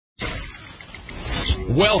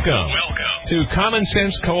Welcome to Common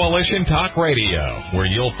Sense Coalition Talk Radio, where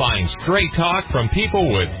you'll find straight talk from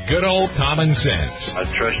people with good old common sense. I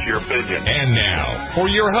trust your opinion. And now, for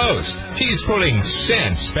your host, he's putting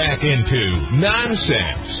sense back into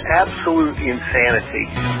nonsense. Absolute insanity.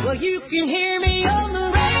 Well, you can hear me on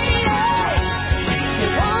the radio.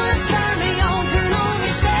 You want to turn me on, turn on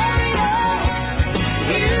your stereo.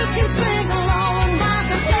 You can sing along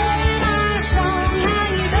like a Carolina song.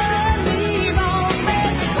 Now you done me wrong,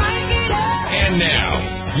 let's crank it up. And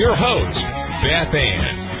now, your host, Beth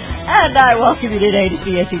Ann. And I welcome you today to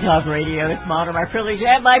CSC Talk Radio. It's my honor, my privilege,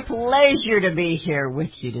 and my pleasure to be here with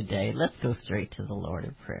you today. Let's go straight to the Lord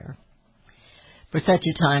in prayer. For such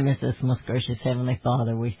a time as this, most gracious Heavenly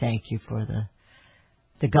Father, we thank you for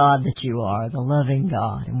the God that you are, the loving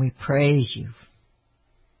God, and we praise you.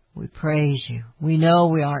 We praise you. We know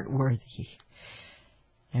we aren't worthy,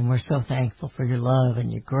 and we're so thankful for your love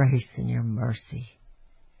and your grace and your mercy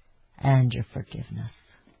and your forgiveness.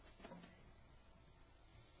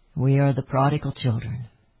 We are the prodigal children.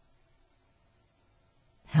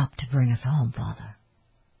 Help to bring us home, Father.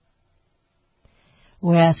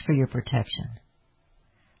 We ask for your protection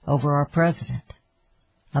over our president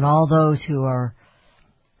and all those who are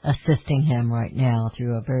assisting him right now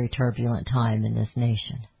through a very turbulent time in this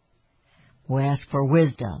nation. We ask for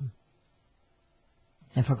wisdom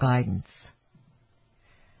and for guidance.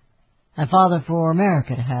 And Father, for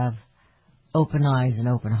America to have open eyes and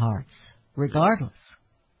open hearts, regardless.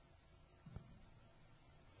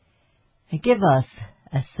 And give us,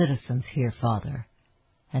 as citizens here, Father,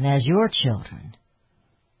 and as your children,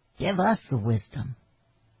 give us the wisdom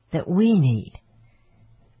that we need,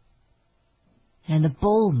 and the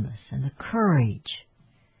boldness and the courage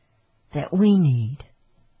that we need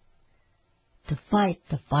to fight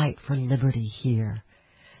the fight for liberty here,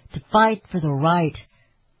 to fight for the right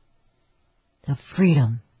of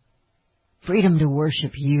freedom, freedom to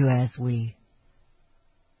worship you as we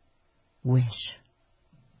wish.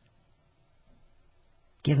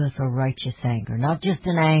 Give us a righteous anger, not just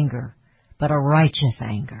an anger, but a righteous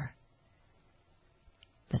anger.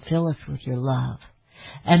 But fill us with your love,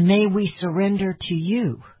 and may we surrender to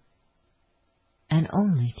you, and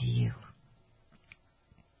only to you.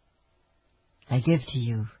 I give to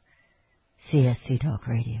you CSC Talk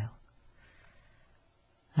Radio.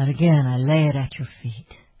 And again, I lay it at your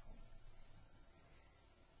feet.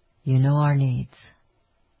 You know our needs,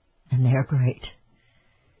 and they're great.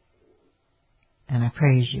 And I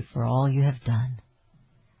praise you for all you have done,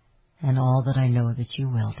 and all that I know that you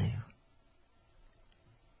will do.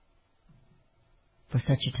 For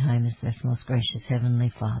such a time as this, most gracious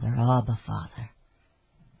Heavenly Father, Abba Father,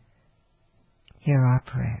 hear our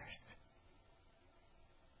prayers.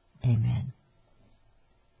 Amen.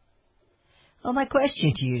 Well, my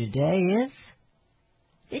question to you today is,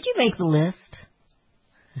 did you make the list?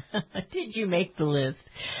 Did you make the list?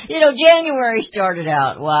 You know, January started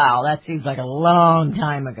out, wow, that seems like a long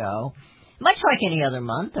time ago. Much like any other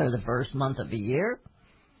month or the first month of the year,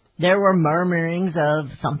 there were murmurings of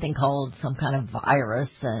something called some kind of virus,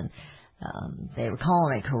 and they were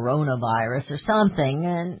calling it coronavirus or something,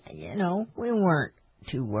 and, you know, we weren't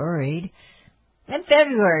too worried. Then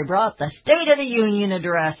February brought the State of the Union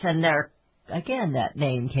address, and there, again, that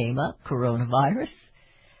name came up, coronavirus.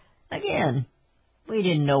 Again, we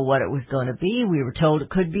didn't know what it was going to be. We were told it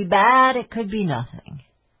could be bad, it could be nothing.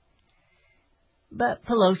 But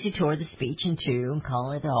Pelosi tore the speech in two and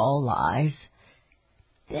called it all lies.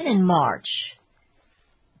 Then in March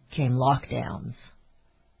came lockdowns,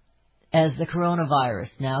 as the coronavirus,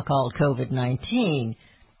 now called COVID-19,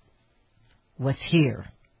 was here.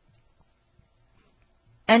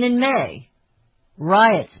 And in May,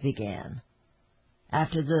 riots began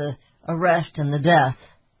after the arrest and the death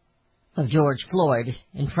of George Floyd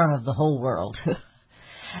in front of the whole world.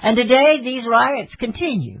 And today, these riots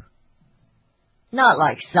continue. Not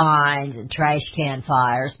like signs and trash can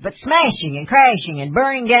fires, but smashing and crashing and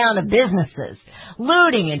burning down of businesses,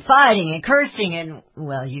 looting and fighting and cursing and,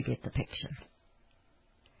 well, you get the picture.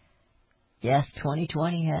 Yes,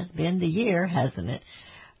 2020 has been the year, hasn't it,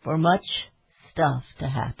 for much stuff to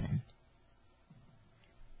happen.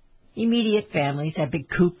 Immediate families have been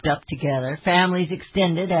cooped up together. Families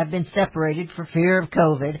extended have been separated for fear of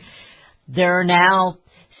COVID. There are now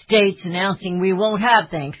states announcing we won't have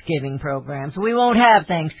Thanksgiving programs. We won't have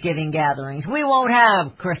Thanksgiving gatherings. We won't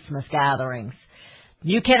have Christmas gatherings.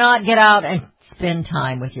 You cannot get out and spend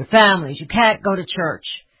time with your families. You can't go to church.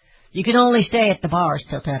 You can only stay at the bars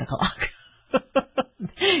till 10 o'clock.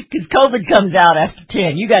 Because COVID comes out after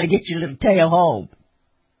 10. You got to get your little tail home.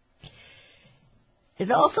 is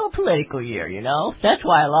also a political year, you know. That's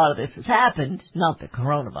why a lot of this has happened. Not the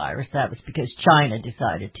coronavirus. That was because China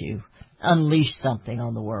decided to unleash something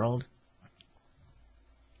on the world.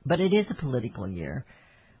 But it is a political year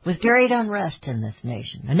with great unrest in this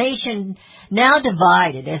nation. A nation now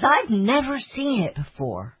divided as I've never seen it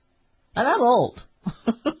before. And I'm old.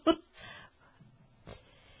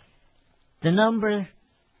 The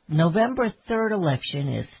November 3rd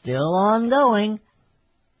election is still ongoing.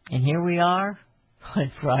 And here we are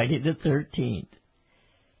on Friday the 13th.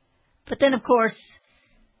 But then, of course,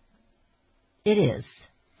 it is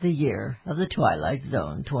the year of the Twilight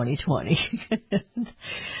Zone 2020.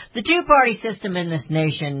 The two-party system in this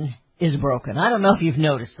nation is broken. I don't know if you've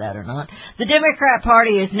noticed that or not. The Democrat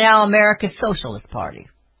Party is now America's Socialist Party.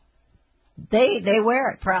 They wear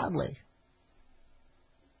it proudly.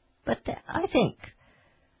 But I think,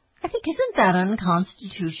 isn't that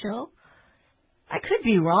unconstitutional? I could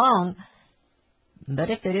be wrong, but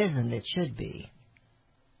if it isn't, it should be.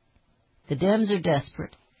 The Dems are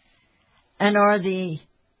desperate, and are the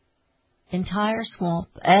entire swamp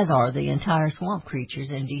creatures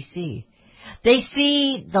in D.C. They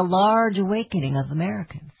see the large awakening of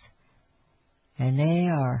Americans, and they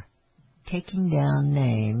are taking down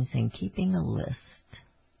names and keeping a list.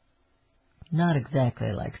 Not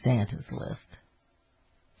exactly like Santa's list.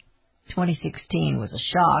 2016 was a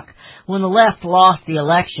shock. When the left lost the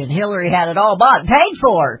election, Hillary had it all bought and paid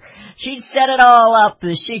for. She'd set it all up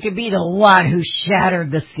that she could be the one who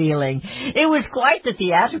shattered the ceiling. It was quite the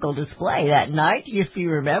theatrical display that night, if you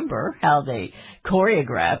remember how they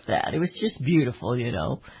choreographed that. It was just beautiful, you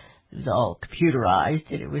know. It was all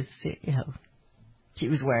computerized, and it was, you know, she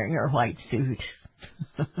was wearing her white suit.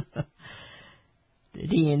 The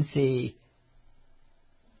DNC,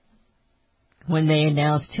 when they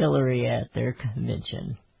announced Hillary at their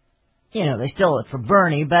convention, you know, they stole it from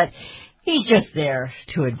Bernie, but he's just there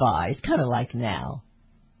to advise, kind of like now.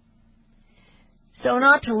 So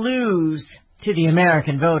not to lose to the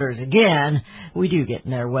American voters again, we do get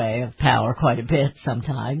in their way of power quite a bit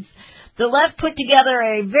sometimes. The left put together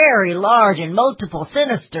a very large and multiple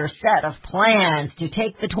sinister set of plans to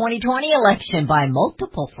take the 2020 election by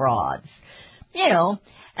multiple frauds. You know,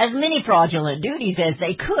 as many fraudulent duties as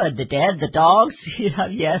they could. The dead, the dogs,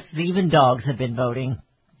 yes, even dogs have been voting.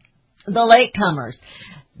 The latecomers,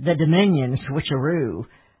 the Dominion switcheroo,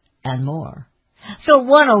 and more. So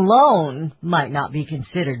one alone might not be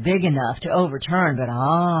considered big enough to overturn, but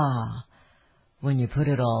when you put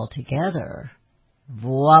it all together,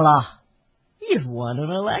 voila, you've won an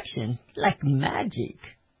election like magic.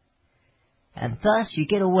 And thus you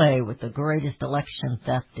get away with the greatest election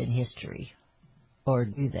theft in history. Or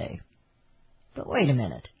do they? But wait a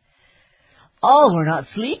minute. We're not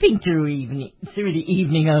sleeping through the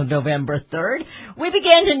evening of November 3rd. We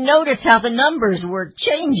began to notice how the numbers were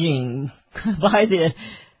changing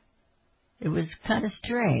it was kind of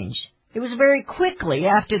strange. It was very quickly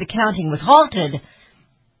after the counting was halted,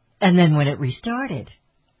 and then when it restarted,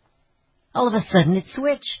 all of a sudden it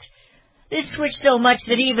switched. It switched so much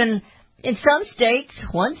that even in some states,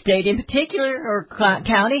 one state in particular, or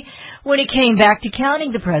county, when it came back to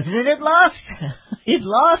counting, the president had lost. He'd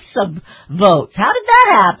lost some votes. How did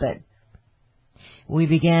that happen? We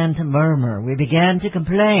began to murmur. We began to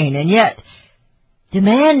complain, and yet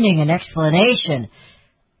demanding an explanation.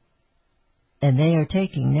 And they are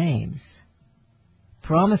taking names.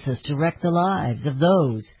 Promises to wreck the lives of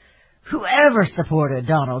those who ever supported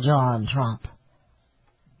Donald John Trump.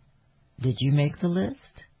 Did you make the list?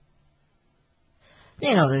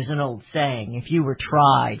 You know, there's an old saying, if you were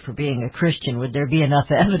tried for being a Christian, would there be enough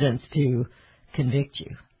evidence to convict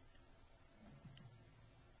you?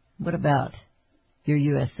 What about your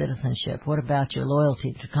U.S. citizenship? What about your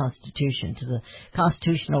loyalty to the Constitution, to the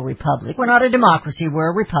constitutional republic? We're not a democracy, we're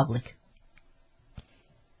a republic.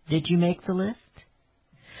 Did you make the list?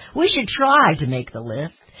 We should try to make the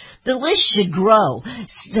list. The list should grow.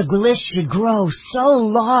 The list should grow so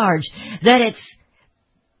large that it's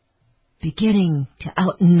beginning to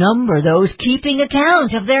outnumber those keeping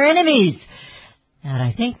account of their enemies. And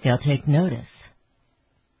I think they'll take notice.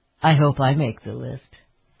 I hope I make the list.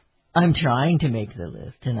 I'm trying to make the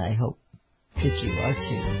list, and I hope that you are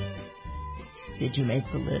too. Did you make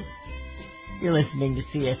the list? You're listening to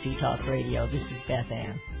CSE Talk Radio. This is Beth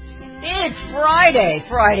Ann. It's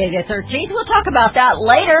Friday the 13th. We'll talk about that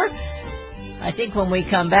later. I think when we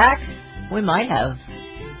come back, we might have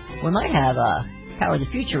a Power of the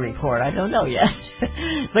Future report. I don't know yet.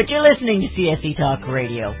 But you're listening to CSE Talk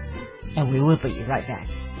Radio, and we will be right back.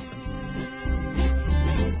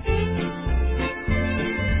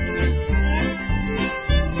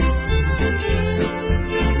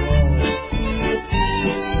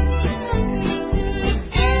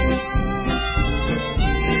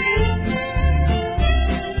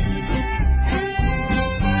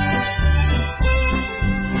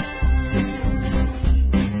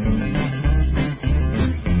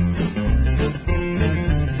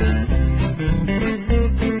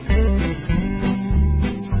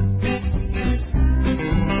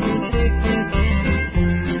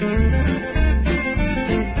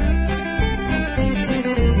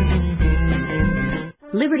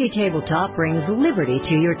 Tabletop brings liberty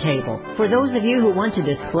to your table. For those of you who want to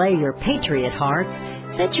display your patriot heart,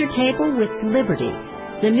 set your table with Liberty,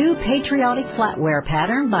 the new patriotic flatware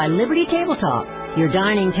pattern by Liberty Tabletop. Your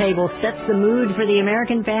dining table sets the mood for the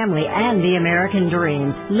American family and the American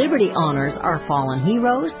dream. Liberty honors our fallen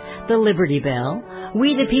heroes, the Liberty Bell,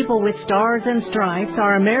 We the People with Stars and Stripes,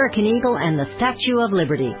 our American Eagle, and the Statue of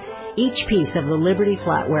Liberty. Each piece of the Liberty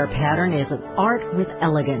flatware pattern is an art with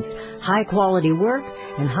elegance, high-quality work,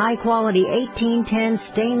 and high-quality 1810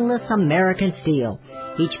 stainless American steel.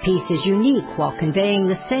 Each piece is unique while conveying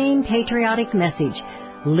the same patriotic message,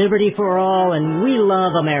 liberty for all and we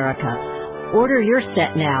love America. Order your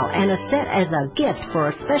set now and a set as a gift for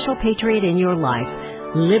a special patriot in your life.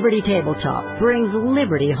 Liberty Tabletop brings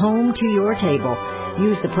liberty home to your table.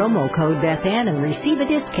 Use the promo code BethAnn and receive a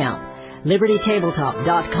discount.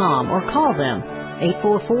 LibertyTabletop.com or call them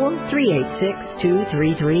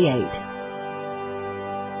 844-386-2338.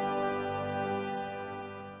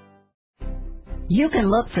 You can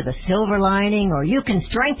look for the silver lining, or you can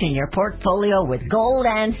strengthen your portfolio with gold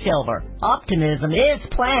and silver. Optimism is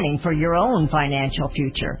planning for your own financial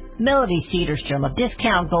future. Melody Cedarstrom of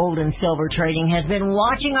Discount Gold and Silver Trading has been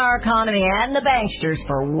watching our economy and the banksters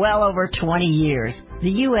for well over 20 years.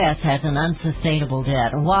 The U.S. has an unsustainable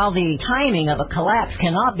debt, and while the timing of a collapse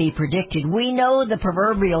cannot be predicted, we know the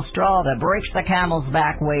proverbial straw that breaks the camel's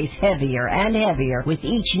back weighs heavier and heavier with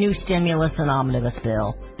each new stimulus and omnibus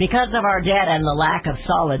bill. Because of our debt and the lack of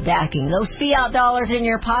solid backing, those fiat dollars in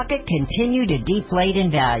your pocket continue to deflate in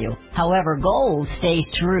value. However, gold stays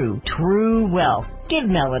true wealth. Give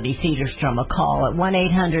Melody Cedarstrom a call at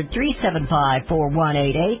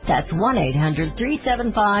 1-800-375-4188. That's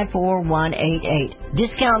 1-800-375-4188.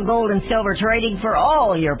 Discount Gold and Silver Trading for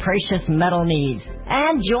all your precious metal needs.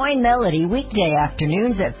 And join Melody weekday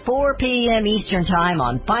afternoons at 4 p.m. Eastern Time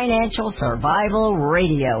on Financial Survival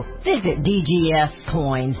Radio. Visit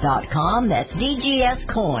DGScoins.com. That's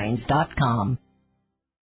DGScoins.com.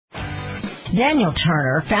 Daniel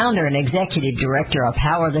Turner, founder and executive director of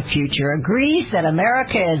Power the Future, agrees that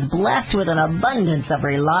America is blessed with an abundance of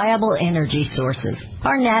reliable energy sources.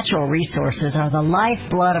 Our natural resources are the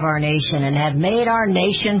lifeblood of our nation and have made our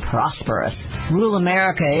nation prosperous. Rural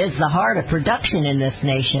America is the heart of production in this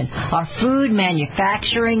nation. Our food,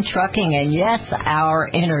 manufacturing, trucking, and yes, our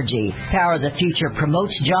energy. Power the Future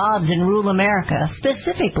promotes jobs in rural America,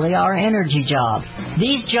 specifically our energy jobs.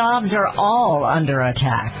 These jobs are all under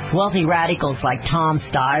attack. Wealthy radicals like Tom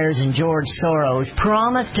Stiers and George Soros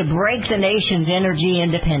promise to break the nation's energy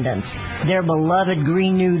independence. Their beloved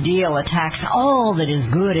Green New Deal attacks all that is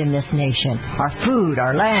good in this nation. Our food,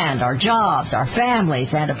 our land, our jobs, our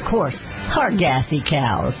families, and of course, our gassy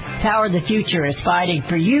cows. Power the Future is fighting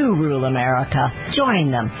for you, rural America.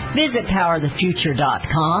 Join them. Visit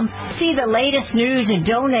PowerTheFuture.com. See the latest news and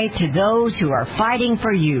donate to those who are fighting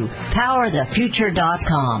for you.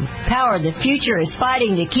 PowerTheFuture.com. Power the Future is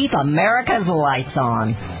fighting to keep America's lights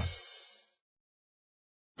on.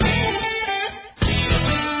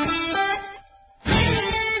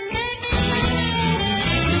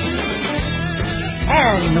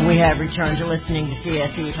 And we have returned to listening to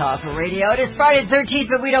CSE Talk Radio. It is Friday the 13th,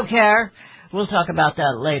 but we don't care. We'll talk about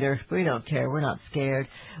that later. We don't care. We're not scared.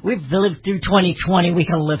 We've lived through 2020. We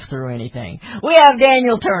can live through anything. We have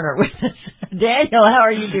Daniel Turner with us. Daniel, how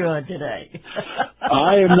are you doing today?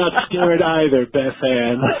 I am not scared either, Beth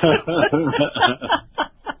Ann.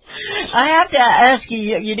 I have to ask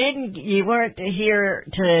you. You weren't here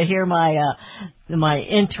to hear my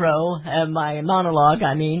intro, my monologue.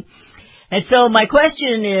 I mean. And so my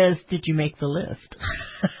question is, did you make the list?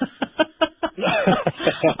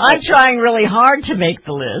 I'm trying really hard to make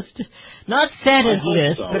the list. Not Santa's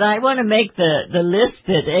list, so. but I want to make the list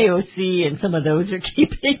that AOC and some of those are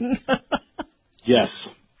keeping. Yes.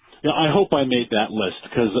 Yeah, I hope I made that list,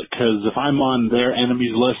 because if I'm on their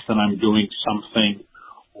enemies list, then I'm doing something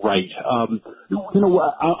right. You know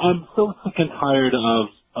what? I'm so sick and tired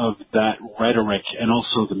of that rhetoric, and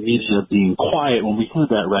also the media being quiet when we hear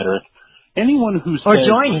that rhetoric. Anyone who says... Or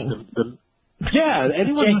joining.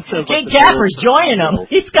 Anyone who says... Jake Tapper's joining them.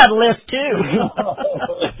 He's got a list, too.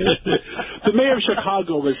 The mayor of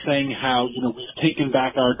Chicago was saying how, we've taken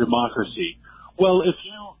back our democracy. Well, if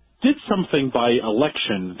you did something by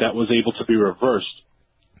election that was able to be reversed,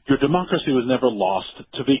 your democracy was never lost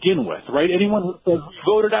to begin with, right? Anyone who says we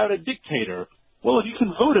voted out a dictator, well, if you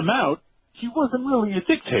can vote him out, he wasn't really a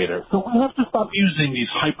dictator. So we have to stop using these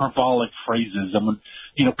hyperbolic phrases. And when,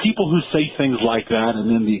 people who say things like that, and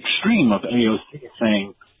then the extreme of AOC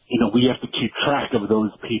saying, we have to keep track of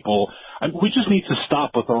those people. We just need to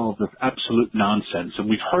stop with all of this absolute nonsense. And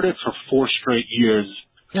we've heard it for 4 straight years.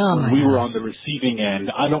 Oh, when my we were gosh. on the receiving end.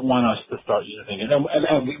 I don't want us to start using it,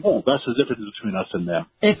 and we won't. That's the difference between us and them.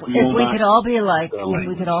 If will we not could all be like their if we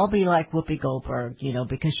language. could all be like Whoopi Goldberg,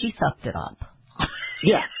 because she sucked it up.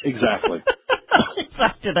 Yeah, exactly. She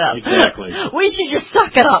sucked it up. Exactly. We should just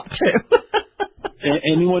suck it up too.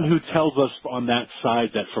 Anyone who tells us on that side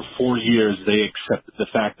that for 4 years they accepted the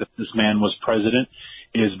fact that this man was president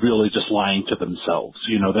is really just lying to themselves.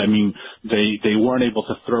 They weren't able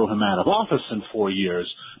to throw him out of office in 4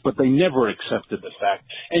 years, but they never accepted the fact.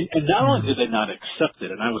 And not only did they not accept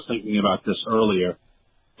it, and I was thinking about this earlier,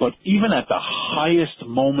 but even at the highest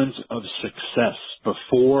moments of success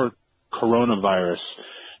before coronavirus,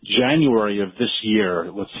 January of this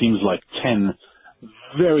year, what seems like 10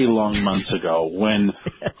 very long months ago, when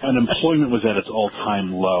unemployment was at its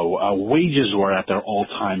all-time low, wages were at their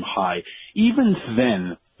all-time high. Even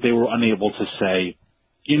then, they were unable to say,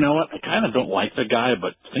 you know what, I kind of don't like the guy,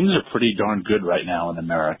 but things are pretty darn good right now in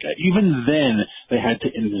America. Even then, they had to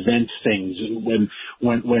invent things.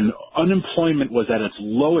 When unemployment was at its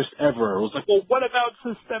lowest ever, it was like, well, what about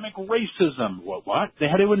systemic racism? What? They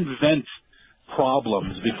had to invent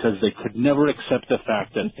problems because they could never accept the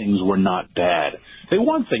fact that things were not bad. They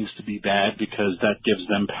want things to be bad because that gives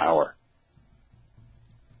them power.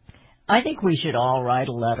 I think we should all write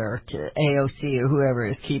a letter to AOC or whoever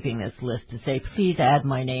is keeping this list to say, please add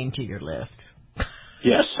my name to your list.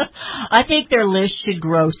 Yes. I think their list should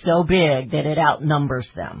grow so big that it outnumbers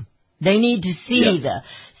them. They need to see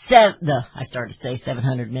I started to say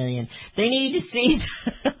 700 million. They need to see,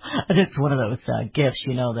 this is one of those gifts,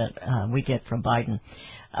 that we get from Biden.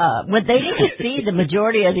 But they need to see the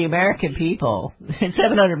majority of the American people,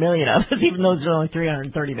 700 million of us, even though there's only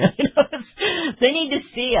 330 million of us, they need to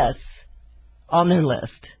see us on their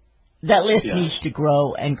list. That list needs to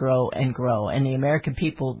grow and grow and grow. And the American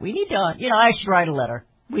people, we need to, I should write a letter.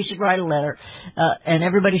 We should write a letter, and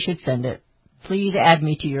everybody should send it. Please add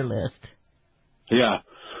me to your list. Yeah,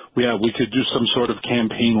 we could do some sort of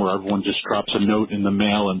campaign where everyone just drops a note in the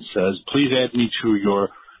mail and says, please add me to your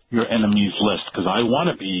enemies list, because I want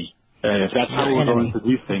to be, if that's how we're going to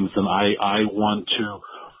do things, then I want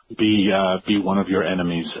to be one of your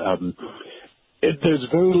enemies. There's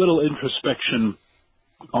very little introspection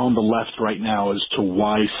on the left right now as to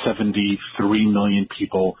why 73 million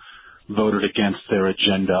people voted against their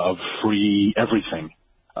agenda of free everything.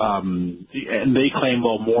 And they claim,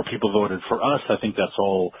 well, more people voted for us. I think that's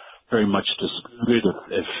all very much disputed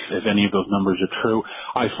if any of those numbers are true.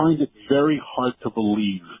 I find it very hard to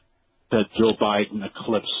believe that Joe Biden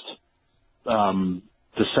eclipsed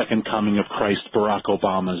the second coming of Christ, Barack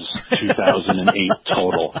Obama's 2008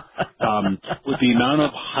 total. With the amount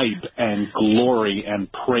of hype and glory and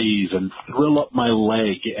praise and thrill up my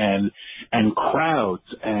leg and crowds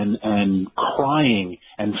and crying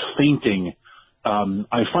and fainting,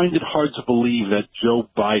 I find it hard to believe that Joe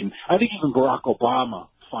Biden, I think even Barack Obama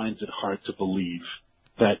finds it hard to believe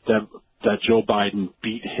that Joe Biden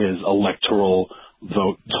beat his electoral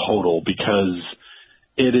vote total, because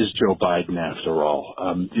it is Joe Biden after all.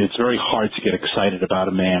 It's very hard to get excited about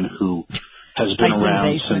a man who has been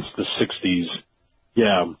around since the 60s.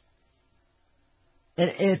 Yeah.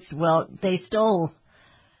 They stole,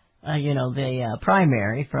 the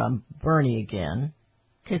primary from Bernie again,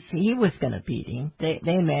 because he was going to beat him. They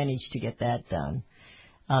managed to get that done.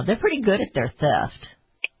 They're pretty good at their theft,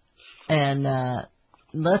 and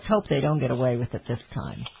let's hope they don't get away with it this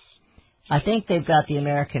time. I think they've got the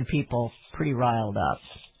American people pretty riled up.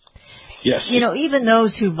 Yes. Even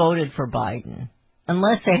those who voted for Biden,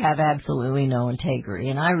 unless they have absolutely no integrity,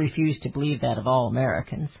 and I refuse to believe that of all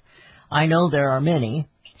Americans. I know there are many,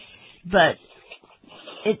 but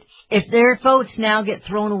if their votes now get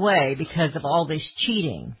thrown away because of all this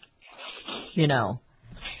cheating,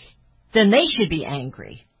 then they should be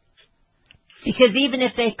angry. Because even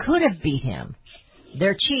if they could have beat him,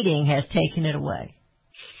 their cheating has taken it away.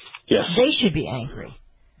 Yes. They should be angry.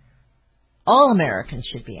 All Americans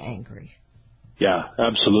should be angry. Yeah,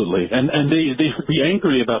 absolutely. And they should be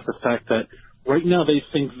angry about the fact that right now they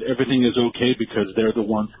think everything is okay because they're the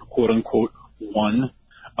ones who, quote unquote, won.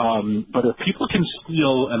 But if people can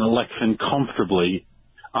steal an election comfortably,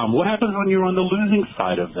 what happens when you're on the losing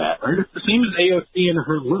side of that? Right? It's the same as AOC and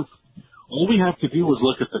her list. All we have to do is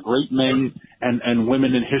look at the great men and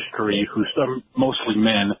women in history mostly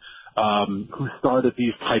men, who started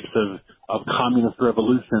these types of communist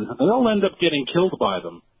revolutions. They all end up getting killed by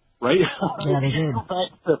them, right? Yeah, they did.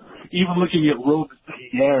 Even looking at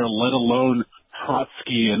Robespierre, let alone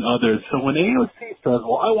Trotsky and others. So when AOC says,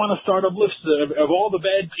 well, I want to start a list of all the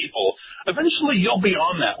bad people, eventually you'll be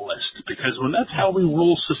on that list, because when that's how we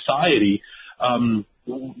rule society,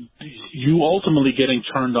 you ultimately getting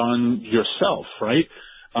turned on yourself, right?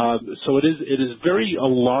 So it is very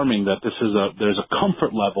alarming that there's a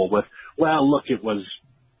comfort level with, well, look, it was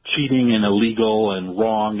cheating and illegal and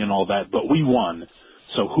wrong and all that, but we won.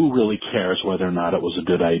 So who really cares whether or not it was a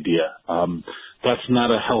good idea? That's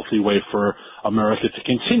not a healthy way for America to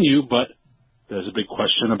continue, but there's a big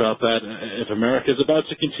question about that, if America is about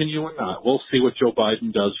to continue or not. We'll see what Joe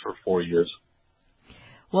Biden does for 4 years.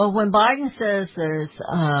 Well, when Biden says there's,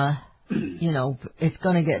 it's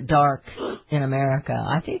going to get dark in America,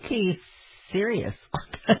 I think he's serious.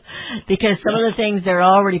 Because some of the things they're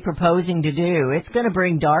already proposing to do, it's going to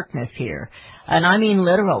bring darkness here. And I mean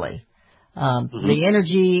literally. The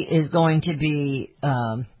energy is going to be,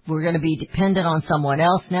 we're going to be dependent on someone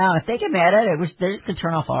else now. If they get mad at it, they're just going to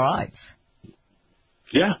turn off our lights.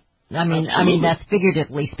 Yeah. I mean that's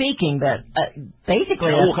figuratively speaking, but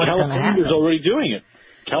basically that's what's going to happen. California's already doing it.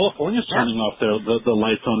 California's turning off the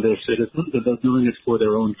lights on their citizens. They're doing it for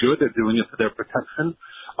their own good. They're doing it for their protection.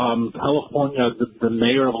 California, the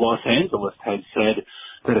mayor of Los Angeles had said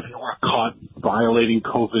that if you are caught violating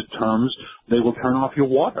COVID terms, they will turn off your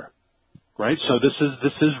water. Right? So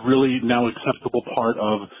this is really now acceptable part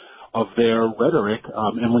of their rhetoric.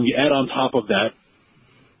 And when you add on top of that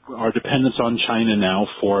our dependence on China now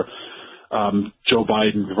for Joe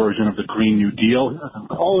Biden's version of the Green New Deal. He doesn't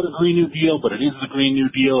call it a Green New Deal, but it is the Green New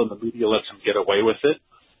Deal, and the media lets him get away with it.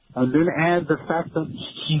 And then add the fact that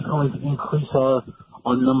he's going to increase our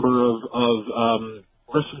number of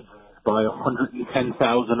refugees by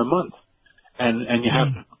 110,000 a month. And you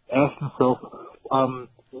have to ask yourself,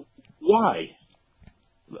 why?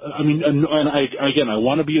 I mean, and I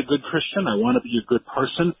want to be a good Christian. I want to be a good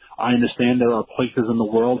person. I understand there are places in the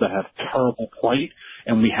world that have terrible plight,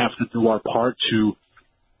 and we have to do our part to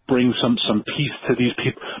bring some peace to these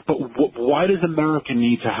people. But why does America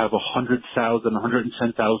need to have 100,000,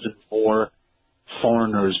 110,000 more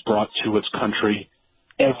foreigners brought to its country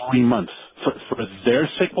every month for their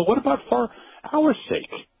sake? Well, what about for our sake?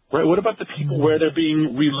 Right? What about the people where they're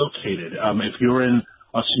being relocated? If you're in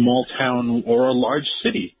a small town or a large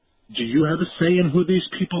city, do you have a say in who these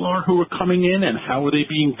people are who are coming in, and how are they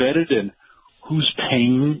being vetted, and who's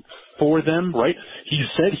paying for them, right? He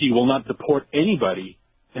said he will not deport anybody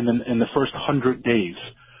in the first 100 days.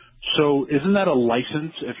 So isn't that a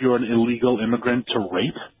license if you're an illegal immigrant to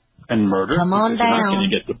rape and murder? Come on down. You're not going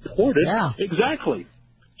to get deported. Yeah. Exactly.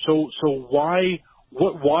 So why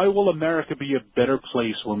will America be a better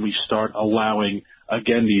place when we start allowing,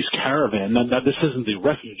 again, these caravans? Now, this isn't the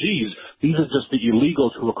refugees. These are just the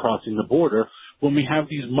illegals who are crossing the border. When we have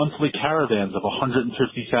these monthly caravans of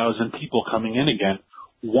 150,000 people coming in again,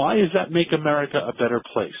 why does that make America a better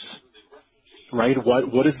place? Right?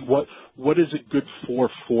 What is it good for?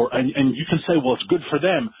 And you can say, well, it's good for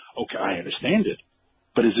them. Okay, I understand it.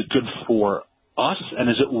 But is it good for us? And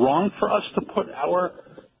is it wrong for us to put our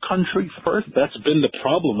country first? That's been the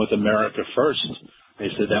problem with America First. They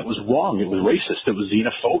said that was wrong. It was racist. It was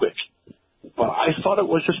xenophobic. But I thought it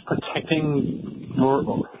was just protecting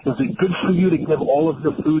is it good for you to give all of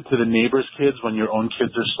your food to the neighbor's kids when your own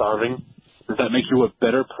kids are starving? Does that make you a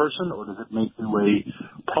better person, or does it make you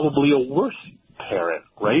probably a worse parent,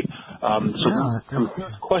 right? Some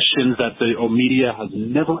questions that the media has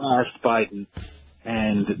never asked Biden,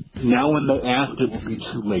 and now when they ask, it will be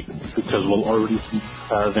too late because we'll already see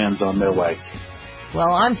caravans on their way.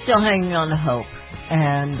 Well, I'm still hanging on to hope,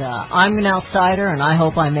 and I'm an outsider, and I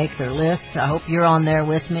hope I make their list. I hope you're on there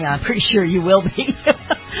with me. I'm pretty sure you will be,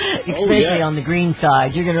 especially on the green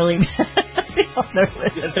side. You're going to really be on their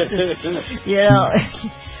list. You know,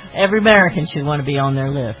 every American should want to be on their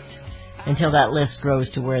list until that list grows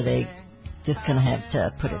to where they just going to have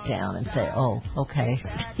to put it down and say, oh, okay.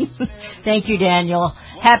 Thank you, Daniel.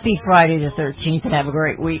 Happy Friday the 13th, and have a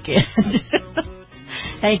great weekend.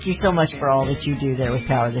 Thank you so much for all that you do there with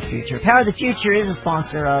Power of the Future. Power of the Future is a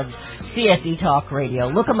sponsor of CSE Talk Radio.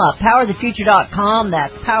 Look them up, powerofthefuture.com.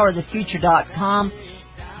 That's powerofthefuture.com.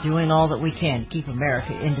 Doing all that we can to keep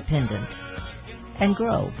America independent and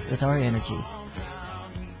grow with our energy.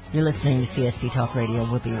 You're listening to CSE Talk Radio.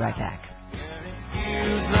 We'll be right back.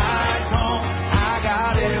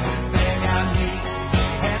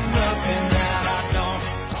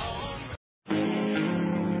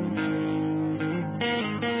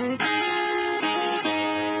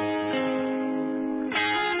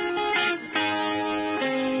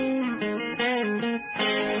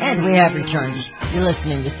 And we have returned. You're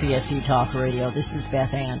listening to CSE Talk Radio. This is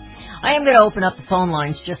Beth Ann. I am going to open up the phone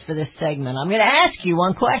lines just for this segment. I'm going to ask you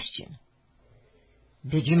one question.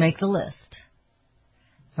 Did you make the list?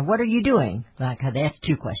 And what are you doing? That's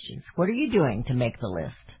two questions. What are you doing to make the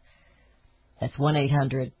list? That's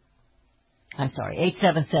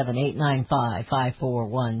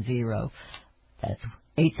 877-895-5410. That's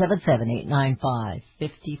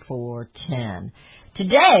 877-895-5410.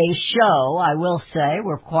 Today's show, I will say,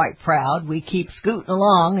 we're quite proud. We keep scooting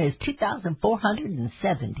along, is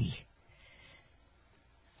 2,470.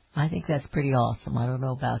 I think that's pretty awesome. I don't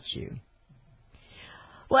know about you.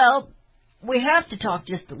 Well, we have to talk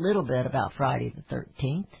just a little bit about Friday the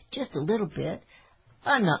 13th. Just a little bit.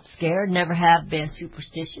 I'm not scared, never have been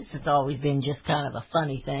superstitious. It's always been just kind of a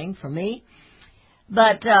funny thing for me.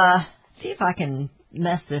 But, see if I can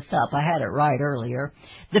mess this up. I had it right earlier.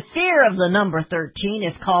 The fear of the number 13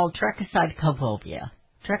 is called trichothicophobia.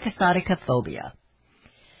 Trichothicophobia.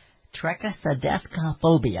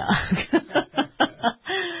 Trichothicophobia.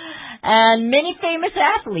 And many famous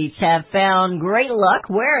athletes have found great luck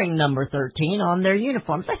wearing number 13 on their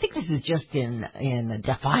uniforms. I think this is just in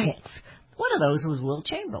defiance. One of those was Will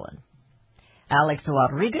Chamberlain, Alex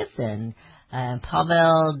Rodriguez, and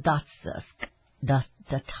Pavel Datsyuk. I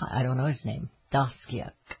don't know his name.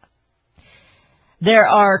 Datsyuk. There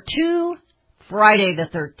are 2 Friday the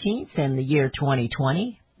 13th in the year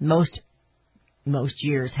 2020. Most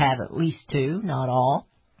years have at least 2, not all.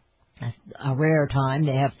 A rare time.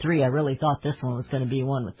 They have 3. I really thought this one was going to be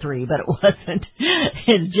one with 3, but it wasn't.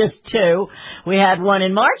 It's just 2. We had one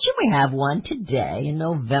in March and we have one today in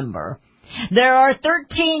November. There are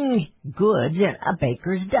 13 goods in a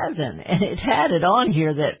baker's dozen, and it had it on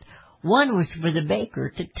here that one was for the baker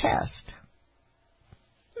to test.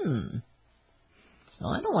 Well,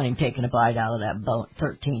 I don't want him taking a bite out of that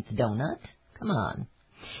 13th donut. Come on.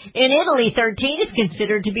 In Italy, 13 is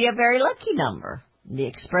considered to be a very lucky number. The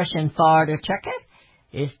expression fare di cecca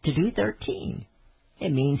is to do 13.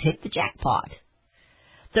 It means hit the jackpot.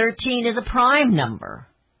 13 is a prime number.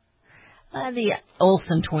 The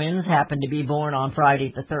Olsen twins happened to be born on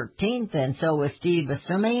Friday the 13th, and so was Steve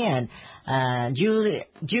Buscemi and Julia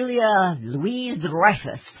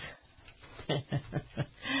Louis-Dreyfus.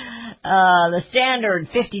 The standard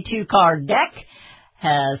 52-card deck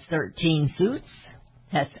has 13 suits.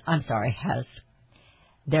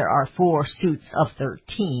 There are 4 suits of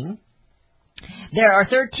 13. There are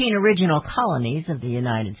 13 original colonies of the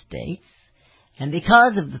United States. And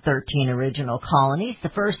because of the 13 original colonies, the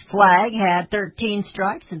first flag had 13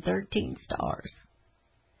 stripes and 13 stars.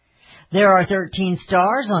 There are 13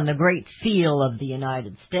 stars on the Great Seal of the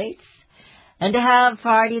United States. And to have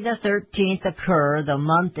Friday the 13th occur, the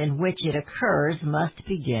month in which it occurs must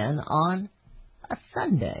begin on a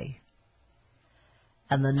Sunday.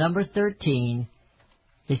 And the number 13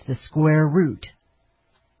 is the square root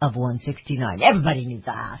of 169. Everybody knew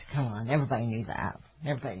that. Come on, everybody knew that.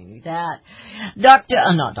 Everybody knew that. Not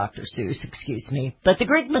Dr. Seuss, excuse me, but the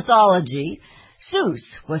Greek mythology, Zeus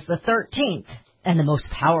was the 13th and the most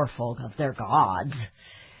powerful of their gods.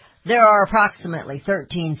 There are approximately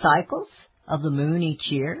 13 cycles of the moon each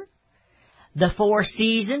year. The 4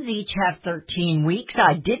 seasons each have 13 weeks.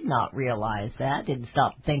 I did not realize that. Didn't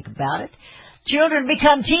stop to think about it. Children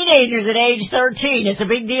become teenagers at age 13. It's a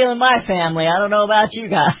big deal in my family. I don't know about you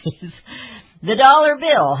guys. The dollar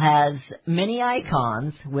bill has many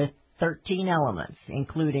icons with 13 elements,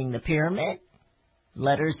 including the pyramid,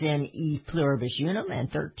 letters in E pluribus unum,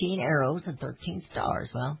 and 13 arrows and 13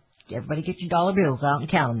 stars. Well, everybody get your dollar bills out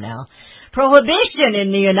and count them now. Prohibition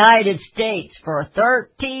in the United States for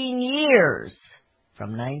 13 years,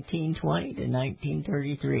 from 1920 to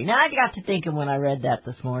 1933. Now, I got to thinking when I read that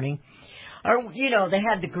this morning. Or, they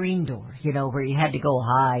had the green door, where you had to go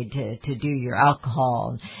hide to do your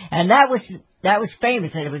alcohol. And that was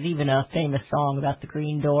famous. And it was even a famous song about the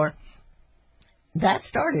green door. That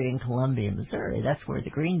started in Columbia, Missouri. That's where the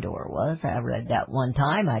green door was. I read that one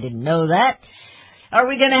time. I didn't know that. Are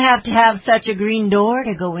we going to have such a green door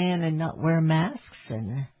to go in and not wear masks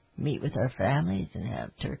and meet with our families and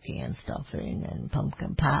have turkey and stuffing and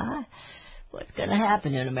pumpkin pie? What's going to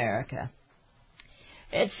happen in America?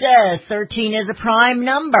 It says 13 is a prime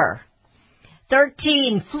number.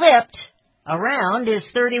 13 flipped around is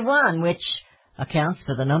 31, which accounts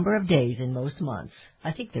for the number of days in most months.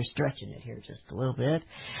 I think they're stretching it here just a little bit.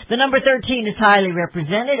 The number 13 is highly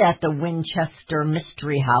represented at the Winchester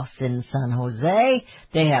Mystery House in San Jose.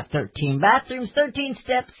 They have 13 bathrooms, 13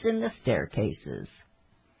 steps in the staircases.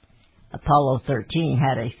 Apollo 13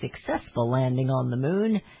 had a successful landing on the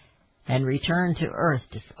moon and returned to Earth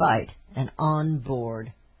despite an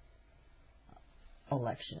on-board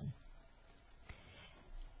election.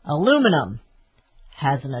 Aluminum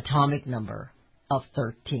has an atomic number of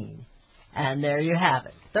 13. And there you have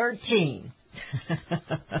it. 13.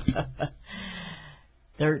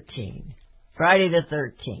 13. Friday the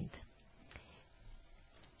 13th.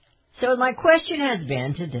 So my question has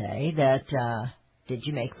been today that, did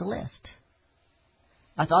you make the list?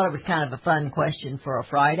 I thought it was kind of a fun question for a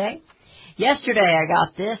Friday. Yesterday I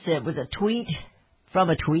got this. It was a tweet from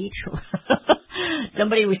a tweet.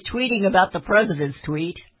 Somebody was tweeting about the president's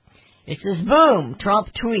tweet. It says, boom, Trump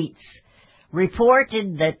tweets.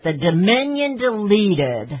 Reported that the Dominion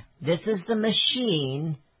deleted. This is the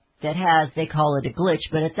machine that has, they call it a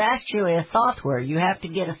glitch, but it's actually a software. You have to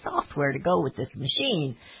get a software to go with this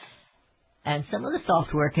machine. And some of the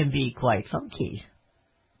software can be quite funky.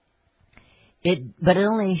 But it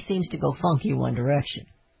only seems to go funky one direction.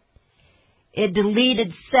 It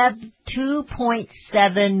deleted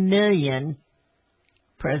 2.7 million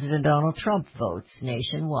President Donald Trump votes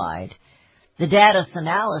nationwide. The data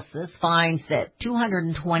analysis finds that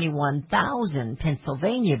 221,000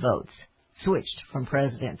 Pennsylvania votes switched from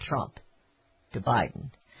President Trump to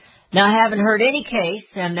Biden. Now, I haven't heard any case,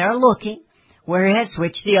 and they're looking, where it has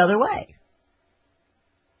switched the other way.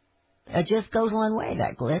 It just goes one way,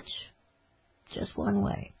 that glitch. Just one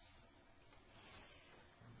way.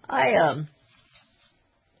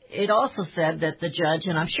 It also said that the judge,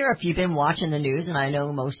 and I'm sure if you've been watching the news, and I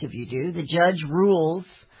know most of you do, the judge rules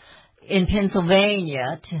in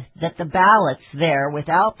Pennsylvania that the ballots there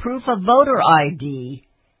without proof of voter ID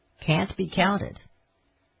can't be counted.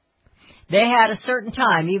 They had a certain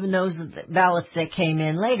time, even those ballots that came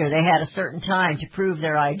in later, they had a certain time to prove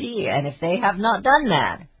their ID, and if they have not done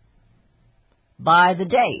that by the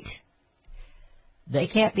date, they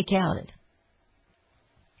can't be counted.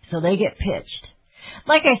 So they get pitched.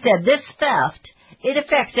 Like I said, this theft, it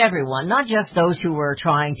affects everyone, not just those who were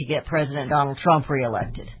trying to get President Donald Trump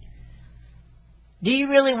reelected. Do you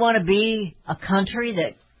really want to be a country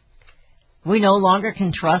that we no longer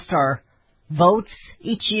can trust our votes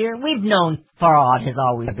each year? We've known fraud has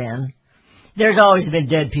always been. There's always been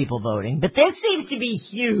dead people voting. But this seems to be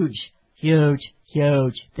huge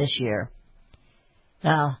this year.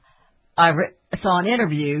 Now, I saw an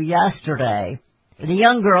interview yesterday with a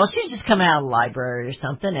young girl. She was just coming out of the library or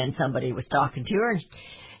something, and somebody was talking to her. And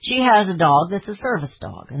she has a dog that's a service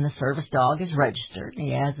dog, and the service dog is registered. He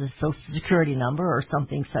has a Social Security number or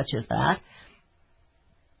something such as that.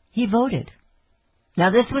 He voted. Now,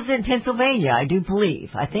 this was in Pennsylvania, I do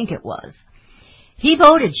believe. I think it was. He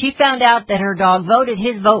voted. She found out that her dog voted.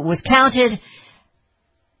 His vote was counted.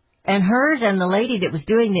 And hers and the lady that was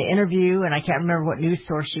doing the interview, and I can't remember what news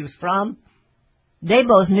source she was from, they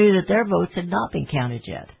both knew that their votes had not been counted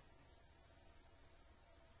yet.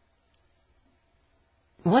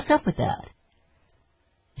 What's up with that?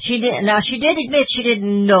 She did admit she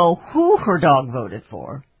didn't know who her dog voted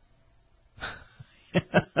for.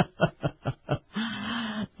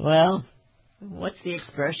 Well, what's the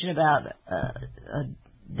expression about a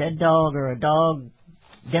dead dog or a dog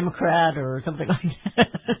Democrat or something like that?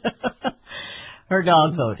 Her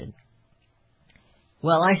dog voted.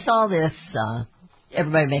 Well, I saw this.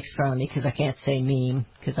 Everybody makes fun of me because I can't say meme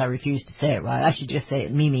because I refuse to say it right. I should just say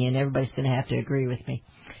it meme, and everybody's going to have to agree with me.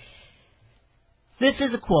 This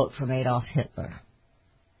is a quote from Adolf Hitler.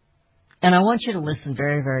 And I want you to listen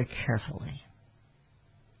very, very carefully.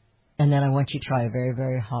 And then I want you to try very,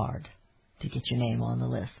 very hard to get your name on the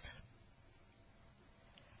list.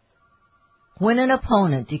 When an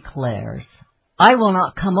opponent declares, I will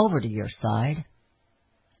not come over to your side,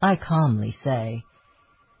 I calmly say,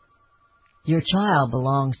 your child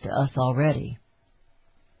belongs to us already.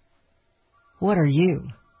 What are you?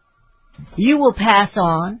 You will pass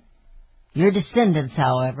on. Your descendants,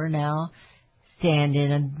 however, now stand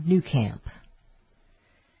in a new camp.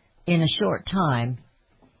 In a short time,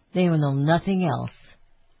 they will know nothing else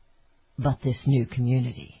but this new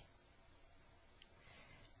community.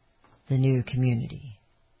 The new community.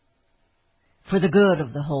 For the good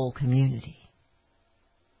of the whole community.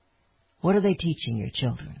 What are they teaching your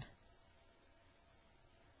children?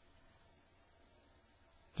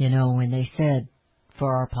 You know, when they said,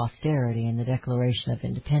 for our posterity in the Declaration of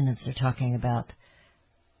Independence, they're talking about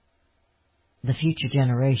the future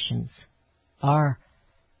generations, our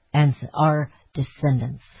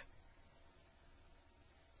descendants,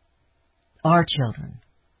 our children,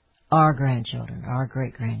 our grandchildren, our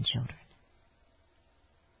great-grandchildren.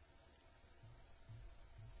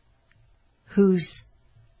 Who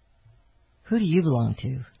do you belong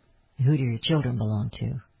to? Who do your children belong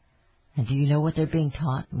to? And do you know what they're being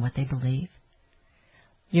taught and what they believe?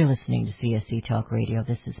 You're listening to CSC Talk Radio.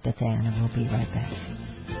 This is Beth Ann, and we'll be right back.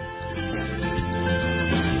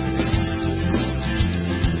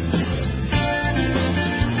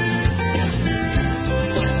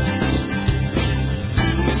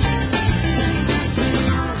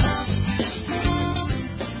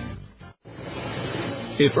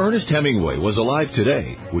 If Ernest Hemingway was alive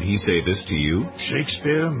today, would he say this to you?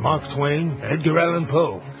 Shakespeare, Mark Twain, Edgar Allan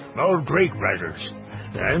Poe, all great writers.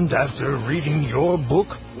 And after reading your book,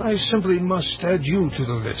 I simply must add you to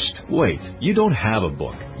the list. Wait, you don't have a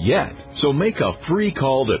book yet. So make a free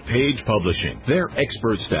call to Page Publishing. Their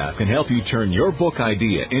expert staff can help you turn your book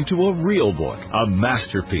idea into a real book, a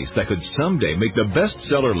masterpiece that could someday make the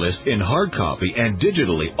bestseller list in hard copy and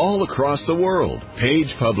digitally all across the world.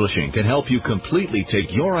 Page Publishing can help you completely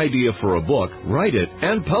take your idea for a book, write it,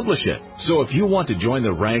 and publish it. So if you want to join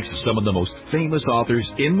the ranks of some of the most famous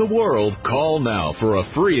authors in the world, call now for a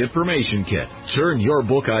free information kit. Turn your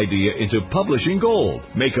book idea into publishing gold.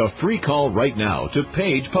 Make a free call right now to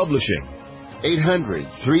Page Publishing.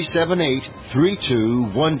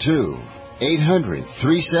 800-378-3212.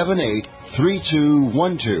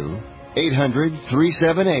 800-378-3212.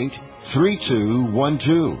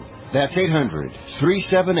 800-378-3212. That's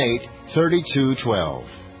 800-378-3212.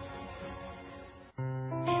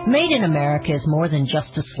 Made in America is more than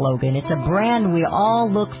just a slogan. It's a brand we all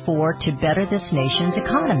look for to better this nation's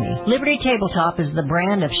economy. Liberty Tabletop is the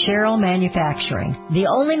brand of Sherrill Manufacturing. The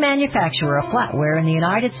only manufacturer of flatware in the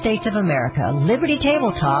United States of America, Liberty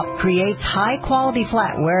Tabletop creates high-quality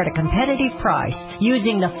flatware at a competitive price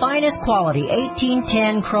using the finest quality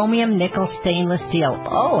 1810 chromium nickel stainless steel.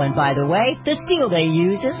 Oh, and by the way, the steel they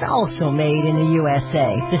use is also made in the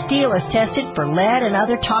USA. The steel is tested for lead and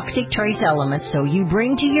other toxic trace elements, so you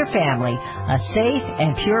bring to your family a safe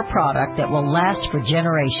and pure product that will last for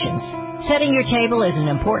generations. Setting your table is an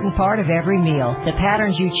important part of every meal. The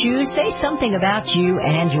patterns you choose say something about you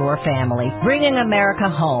and your family. Bringing America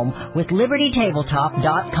home with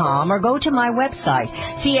LibertyTabletop.com or go to my website,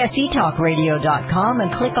 CSETalkRadio.com,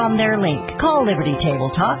 and click on their link. Call Liberty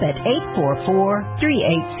Tabletop at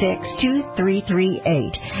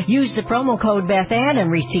 844-386-2338. Use the promo code BethAnn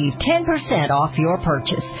and receive 10% off your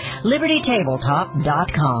purchase.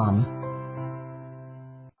 LibertyTabletop.com.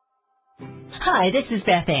 Hi, this is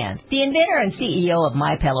Beth Ann. The inventor and CEO of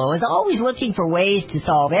MyPillow is always looking for ways to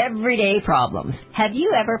solve everyday problems. Have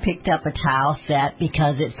you ever picked up a towel set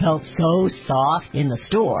because it felt so soft in the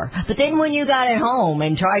store, but then when you got it home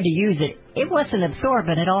and tried to use it, it wasn't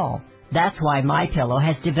absorbent at all? That's why MyPillow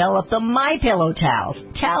has developed the MyPillow towels.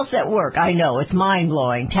 Towels that work, I know, it's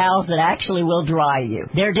mind-blowing. Towels that actually will dry you.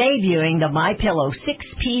 They're debuting the MyPillow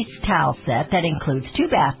 6-piece towel set that includes 2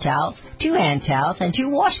 bath towels, 2 hand towels, and 2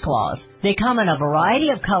 washcloths. They come in a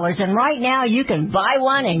variety of colors, and right now you can buy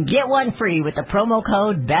one and get one free with the promo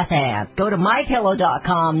code BethAnn. Go to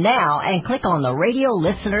MyPillow.com now and click on the radio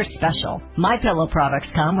listener special. MyPillow products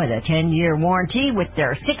come with a 10-year warranty with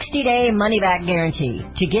their 60-day money-back guarantee.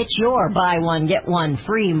 To get your buy one, get one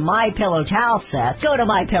free MyPillow towel set, go to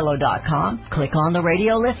MyPillow.com, click on the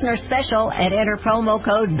radio listener special, and enter promo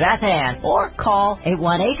code BethAnn, or call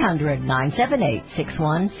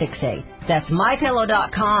 818-978-6168. That's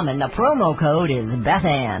MyPillow.com, and the promo code is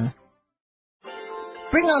BethAnn.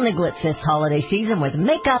 Bring on the glitz this holiday season with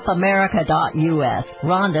MakeupAmerica.us.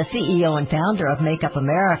 Rhonda, CEO and founder of Makeup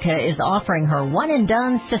America, is offering her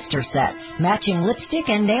one-and-done sister sets, matching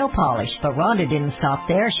lipstick and nail polish. But Rhonda didn't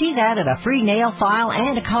stop there. She's added a free nail file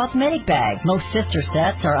and a cosmetic bag. Most sister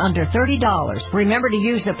sets are under $30. Remember to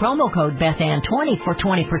use the promo code BethAnn20 for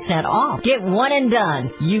 20% off. Get one and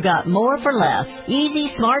done. You got more for less.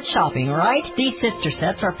 Easy, smart shopping, right? These sister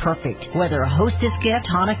sets are perfect. Whether a hostess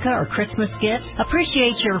gift, Hanukkah, or Christmas gifts, appreciate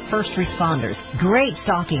your first responders. Great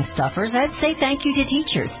stocking stuffers, and say thank you to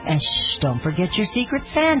teachers. And shh, don't forget your Secret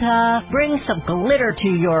Santa. Bring some glitter to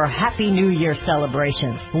your Happy New Year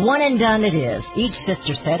celebrations. One and done it is. Each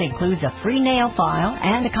sister set includes a free nail file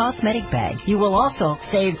and a cosmetic bag. You will also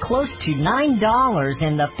save close to $9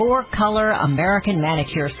 in the 4-color American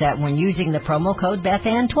manicure set when using the promo code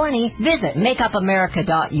BethAnn20. Visit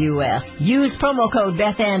MakeupAmerica.us. Use promo code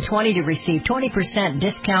BethAnn20 to receive 20%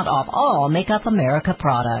 discount off all Makeup America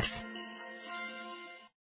products.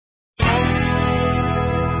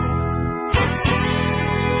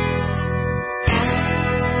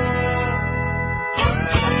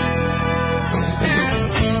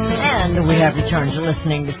 And we have returned to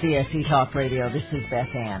listening to CSE Talk Radio. This is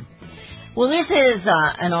Beth Ann. Well, this is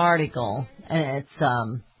an article, and it's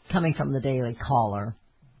coming from the Daily Caller.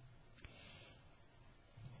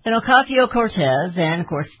 And Ocasio-Cortez and, of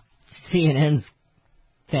course, CNN's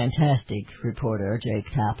fantastic reporter, Jake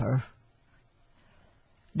Tapper,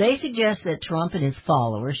 they suggest that Trump and his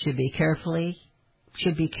followers should be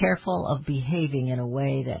careful of behaving in a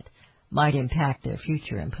way that might impact their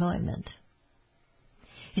future employment.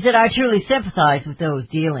 He said, I truly sympathize with those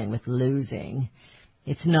dealing with losing.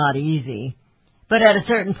 It's not easy, But at a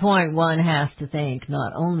certain point, one has to think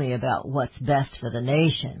not only about what's best for the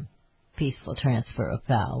nation, peaceful transfer of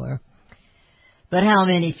power, but how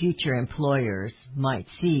many future employers might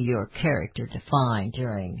see your character defined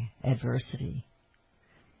during adversity.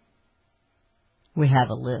 We have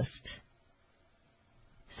a list,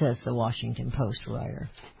 says the Washington Post writer.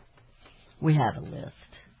 We have a list.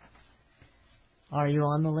 Are you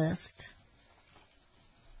on the list?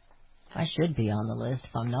 I should be on the list.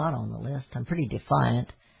 If I'm not on the list, I'm pretty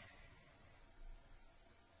defiant.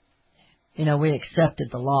 You know, we accepted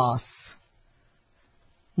the loss.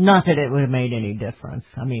 Not that it would have made any difference.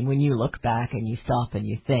 I mean, when you look back and you stop and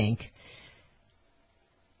you think,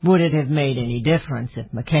 would it have made any difference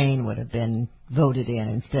if McCain would have been voted in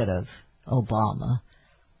instead of Obama?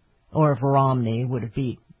 Or if Romney would have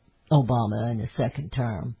beat Obama in the second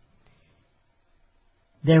term?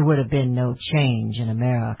 There would have been no change in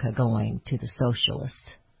America going to the socialist,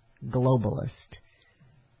 globalist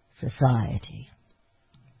society.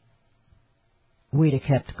 We'd have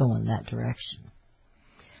kept going that direction.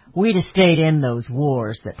 We'd have stayed in those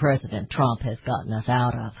wars that President Trump has gotten us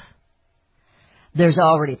out of. There's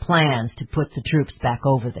already plans to put the troops back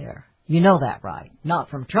over there. You know that, right?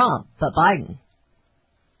 Not from Trump, but Biden.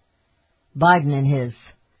 Biden and his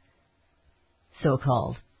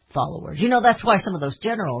so-called followers. You know, that's why some of those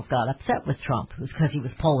generals got upset with Trump. It was because he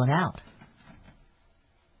was pulling out.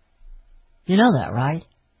 You know that, right?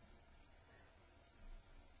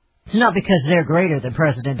 It's not because they're greater than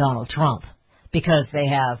President Donald Trump, because they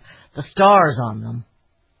have the stars on them.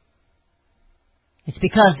 It's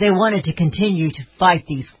because they wanted to continue to fight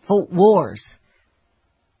these wars.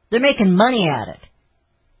 They're making money at it.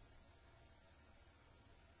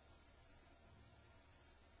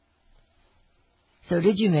 So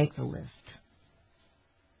did you make the list?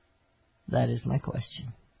 That is my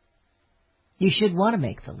question. You should want to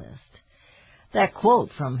make the list. That quote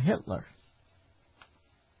from Hitler.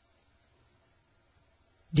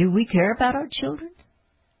 Do we care about our children?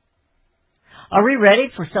 Are we ready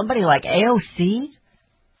for somebody like AOC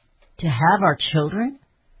to have our children?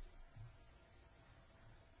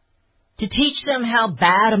 To teach them how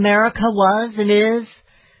bad America was and is?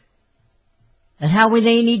 And how they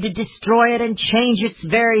need to destroy it and change its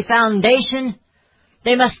very foundation?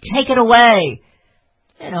 They must take it away.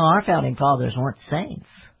 You know, our founding fathers weren't saints.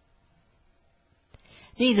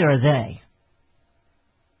 Neither are they.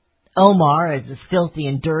 Omar is as filthy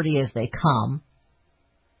and dirty as they come.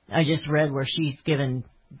 I just read where she's given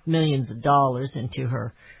millions of dollars into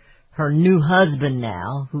her new husband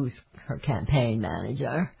now, who's her campaign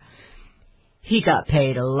manager. He got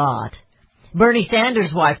paid a lot. Bernie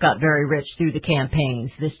Sanders' wife got very rich through the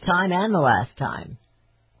campaigns this time and the last time.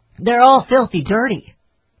 They're all filthy dirty.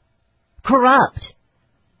 Corrupt.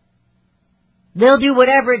 They'll do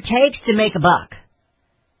whatever it takes to make a buck.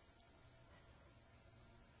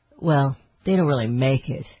 Well, they don't really make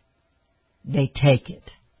it. They take it.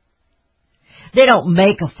 They don't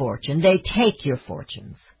make a fortune. They take your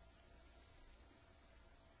fortunes.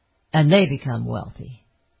 And they become wealthy.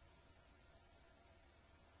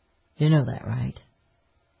 You know that, right?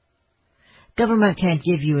 Government can't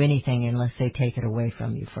give you anything unless they take it away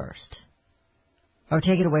from you first. Or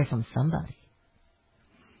take it away from somebody.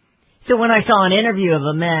 So when I saw an interview of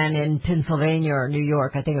a man in Pennsylvania or New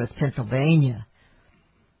York, I think it was Pennsylvania,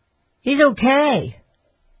 he's okay.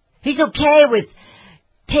 He's okay with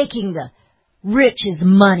taking the rich's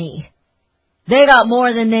money. They got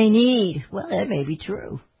more than they need. Well, that may be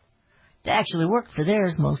true. They actually work for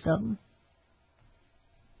theirs, most of them.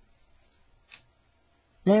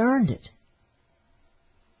 They earned it.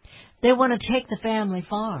 They want to take the family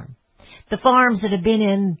farm. The farms that have been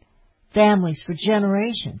in families for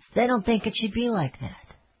generations. They don't think it should be like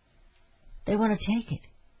that. They want to take it.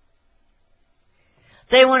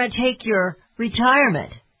 They want to take your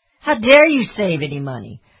retirement. How dare you save any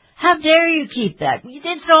money? How dare you keep that?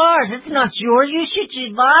 It's ours. It's not yours. You should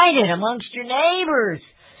divide it amongst your neighbors.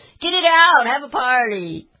 Get it out. Have a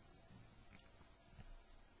party.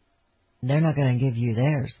 They're not going to give you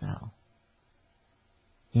theirs, though.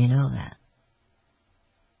 You know that.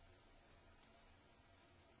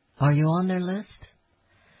 Are you on their list?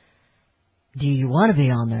 Do you want to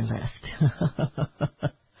be on their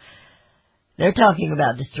list? They're talking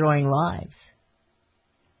about destroying lives.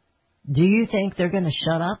 Do you think they're going to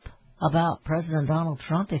shut up about President Donald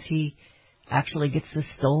Trump if he actually gets this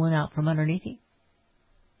stolen out from underneath him?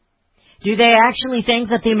 Do they actually think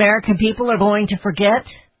that the American people are going to forget?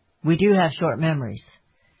 We do have short memories.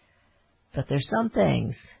 But there's some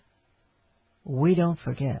things we don't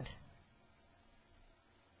forget.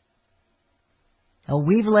 And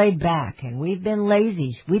we've laid back, and we've been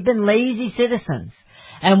lazy. We've been lazy citizens.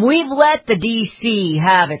 And we've let the D.C.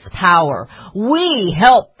 have its power. We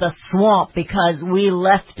helped the swamp because we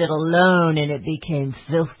left it alone and it became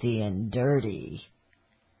filthy and dirty.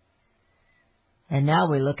 And now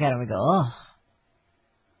we look at it and we go, oh,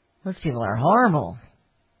 those people are horrible.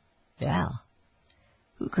 Yeah.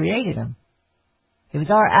 Who created them? It was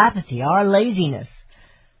our apathy, our laziness.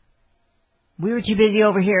 We were too busy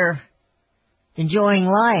over here enjoying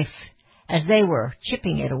life as they were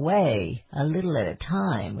chipping it away a little at a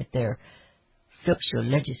time with their social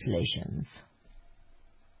legislations,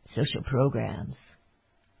 social programs.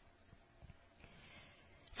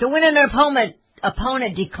 So when an opponent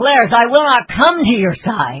declares, I will not come to your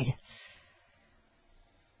side,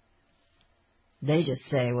 they just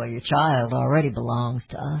say, well, your child already belongs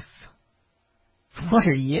to us. What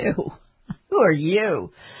are you? Who are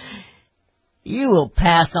you? You will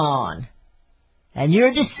pass on. And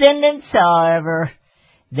your descendants, however,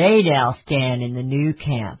 they now stand in the new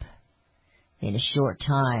camp. In a short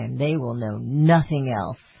time, they will know nothing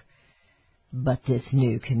else but this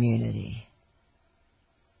new community.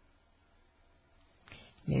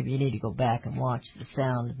 Maybe you need to go back and watch The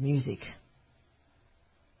Sound of Music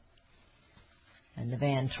and the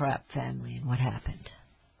Van Trapp family and what happened.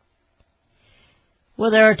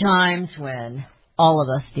 Well, there are times when all of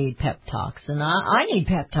us need pep talks, and I need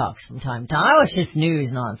pep talks from time to time. I watch this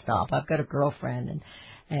news nonstop. I've got a girlfriend,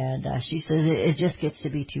 and she says it just gets to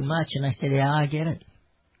be too much, and I said, yeah, I get it.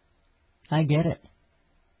 I get it.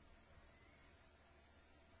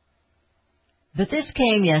 But this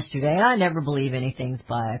came yesterday. I never believe anything's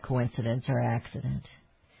by a coincidence or accident.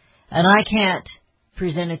 And I can't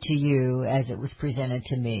present it to you as it was presented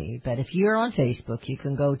to me. But if you're on Facebook, you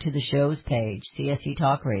can go to the show's page, CSE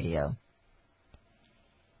Talk Radio.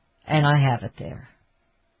 And I have it there.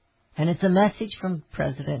 And it's a message from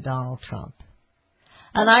President Donald Trump.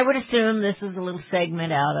 And I would assume this is a little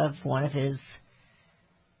segment out of one of his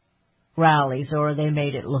rallies, or they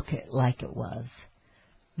made it look like it was.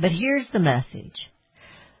 But here's the message.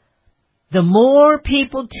 The more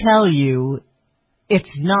people tell you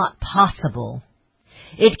it's not possible,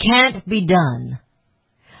 it can't be done,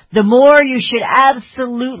 the more you should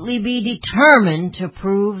absolutely be determined to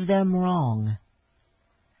prove them wrong.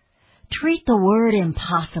 Treat the word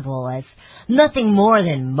impossible as nothing more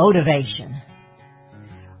than motivation.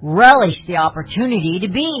 Relish the opportunity to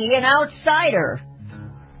be an outsider.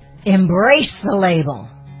 Embrace the label.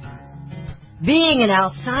 Being an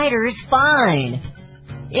outsider is fine.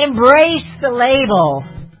 Embrace the label.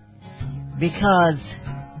 Because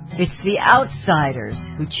it's the outsiders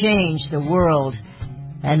who change the world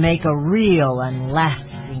and make a real and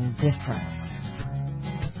lasting difference.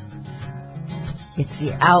 It's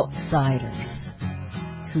the outsiders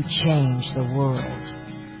who change the world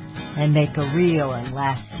and make a real and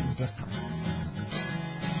lasting difference.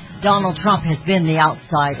 Donald Trump has been the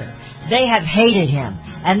outsider. They have hated him,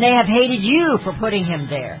 and they have hated you for putting him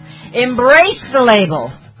there. Embrace the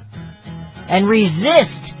label and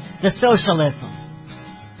resist the socialism.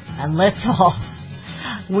 And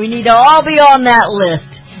we need to all be on that list.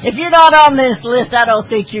 If you're not on this list, I don't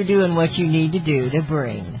think you're doing what you need to do to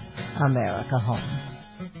bring America home.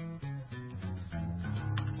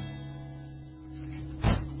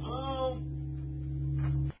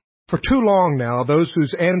 For too long now, those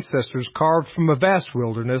whose ancestors carved from a vast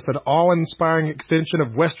wilderness an awe-inspiring extension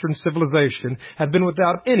of Western civilization have been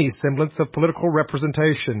without any semblance of political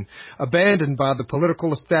representation. Abandoned by the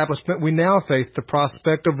political establishment, we now face the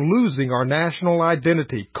prospect of losing our national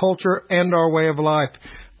identity, culture, and our way of life.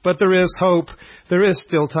 But there is hope. There is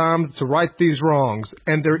still time to right these wrongs,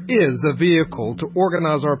 and there is a vehicle to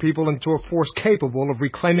organize our people into a force capable of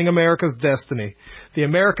reclaiming America's destiny. The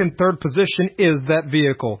American Third Position is that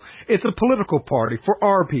vehicle. It's a political party for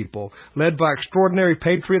our people, led by extraordinary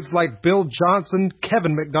patriots like Bill Johnson,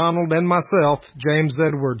 Kevin McDonald, and myself, James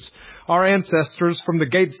Edwards. Our ancestors from the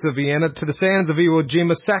gates of Vienna to the sands of Iwo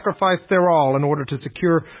Jima sacrificed their all in order to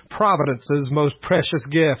secure Providence's most precious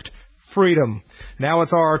gift, freedom. Now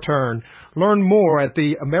it's our turn. Learn more at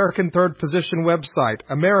the American Third Position website,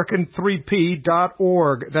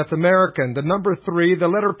 American3P.org. That's American, the number 3, the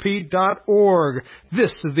letter P.org.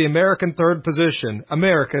 This is the American Third Position,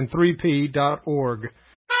 American3P.org.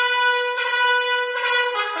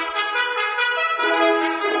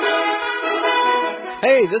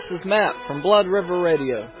 Hey, this is Matt from Blood River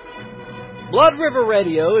Radio. Blood River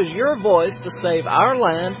Radio is your voice to save our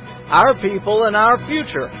land, our people, and our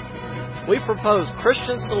future. We propose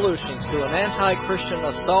Christian solutions to an anti-Christian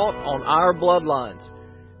assault on our bloodlines.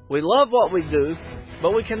 We love what we do,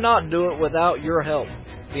 but we cannot do it without your help.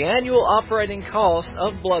 The annual operating cost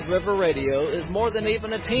of Blood River Radio is more than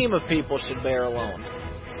even a team of people should bear alone.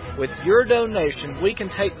 With your donation, we can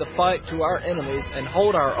take the fight to our enemies and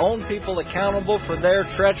hold our own people accountable for their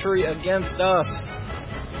treachery against us.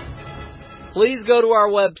 Please go to our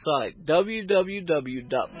website,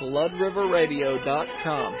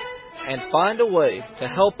 www.bloodriverradio.com, and find a way to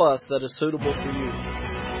help us that is suitable for you.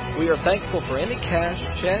 We are thankful for any cash,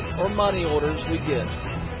 check, or money orders we get.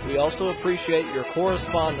 We also appreciate your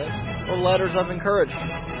correspondence or letters of encouragement.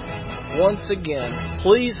 Once again,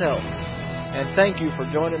 please help, and thank you for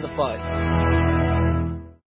joining the fight.